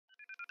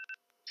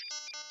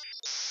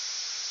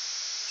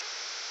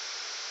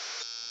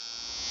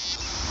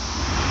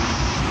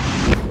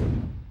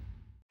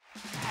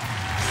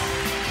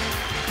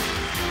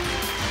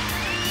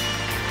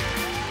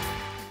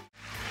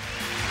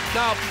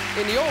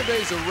In the old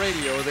days of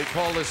radio, they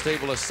called this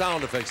table a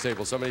sound effects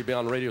table. Somebody would be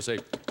on the radio say,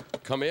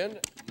 come in, and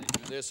they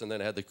do this, and then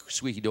it had the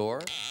squeaky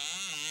door.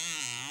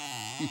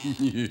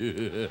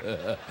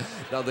 Yeah.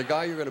 Now, the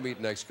guy you're going to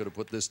meet next could have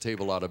put this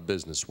table out of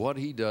business. What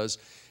he does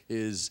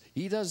is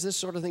he does this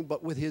sort of thing,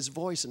 but with his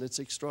voice, and it's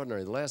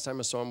extraordinary. The last time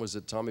I saw him was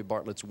at Tommy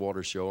Bartlett's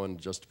Water Show, and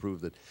just to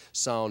prove that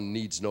sound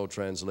needs no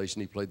translation,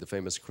 he played the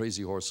famous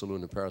Crazy Horse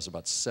Saloon in Paris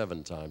about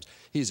 7 times.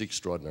 He's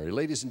extraordinary.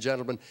 Ladies and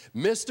gentlemen,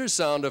 Mr.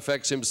 Sound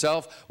Effects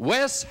himself,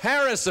 Wes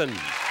Harrison. Ooh,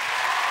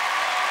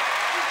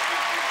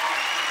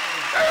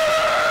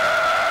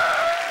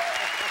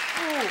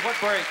 what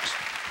breaks?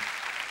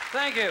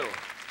 Thank you.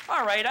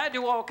 All right, I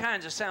do all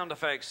kinds of sound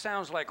effects.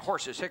 Sounds like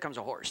horses. Here comes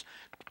a horse.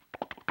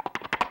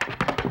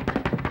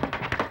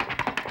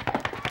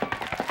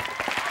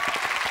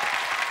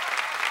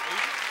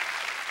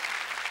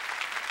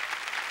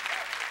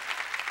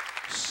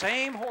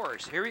 Same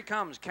horse. Here he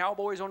comes.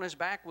 Cowboys on his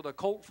back with a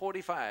Colt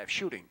 45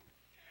 shooting.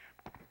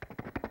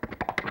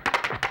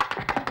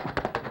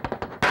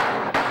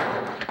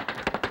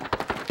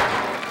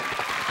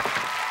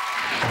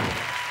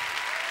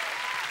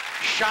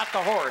 Shot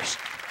the horse.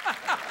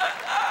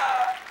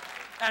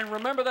 And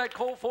remember that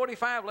Colt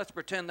 45? Let's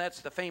pretend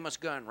that's the famous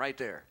gun right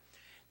there.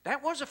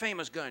 That was a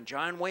famous gun.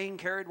 John Wayne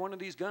carried one of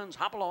these guns.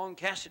 Hopalong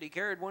Cassidy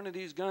carried one of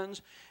these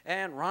guns.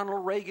 And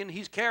Ronald Reagan,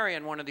 he's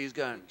carrying one of these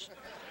guns.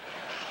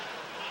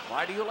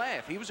 Why do you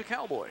laugh? He was a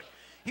cowboy.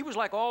 He was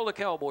like all the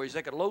cowboys.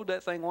 They could load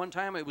that thing one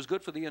time. It was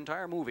good for the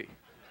entire movie.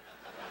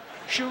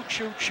 Shoot,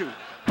 shoot, shoot.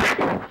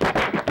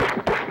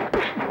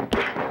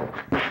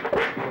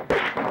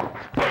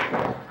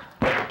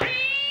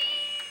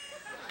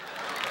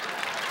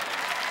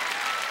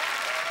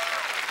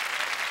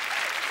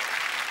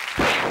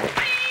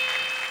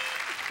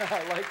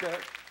 I like that.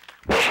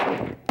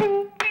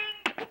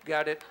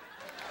 Got it.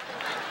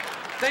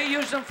 They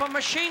use them for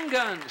machine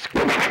guns.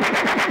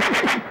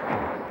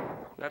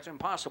 That's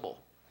impossible.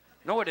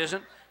 No, it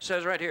isn't. It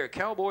says right here,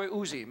 Cowboy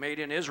Uzi, made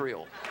in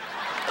Israel.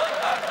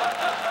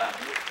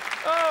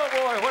 Oh,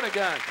 boy, what a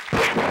gun.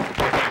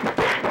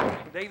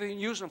 They even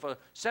use them for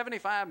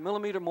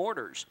 75-millimeter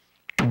mortars.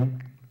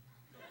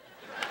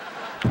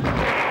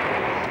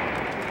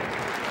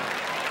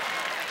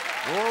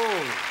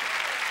 Whoa.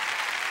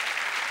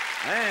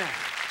 Man.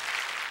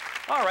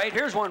 All right,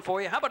 here's one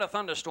for you. How about a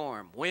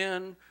thunderstorm?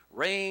 Wind,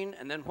 rain,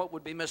 and then what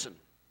would be missing?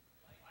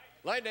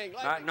 Lightning.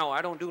 No,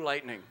 I don't do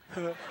lightning.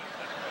 All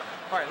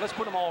right, let's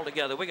put them all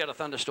together. We got a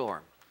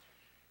thunderstorm.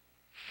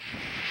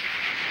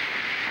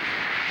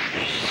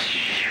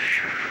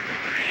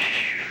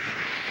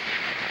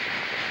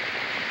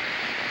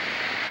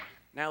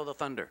 Now the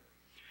thunder.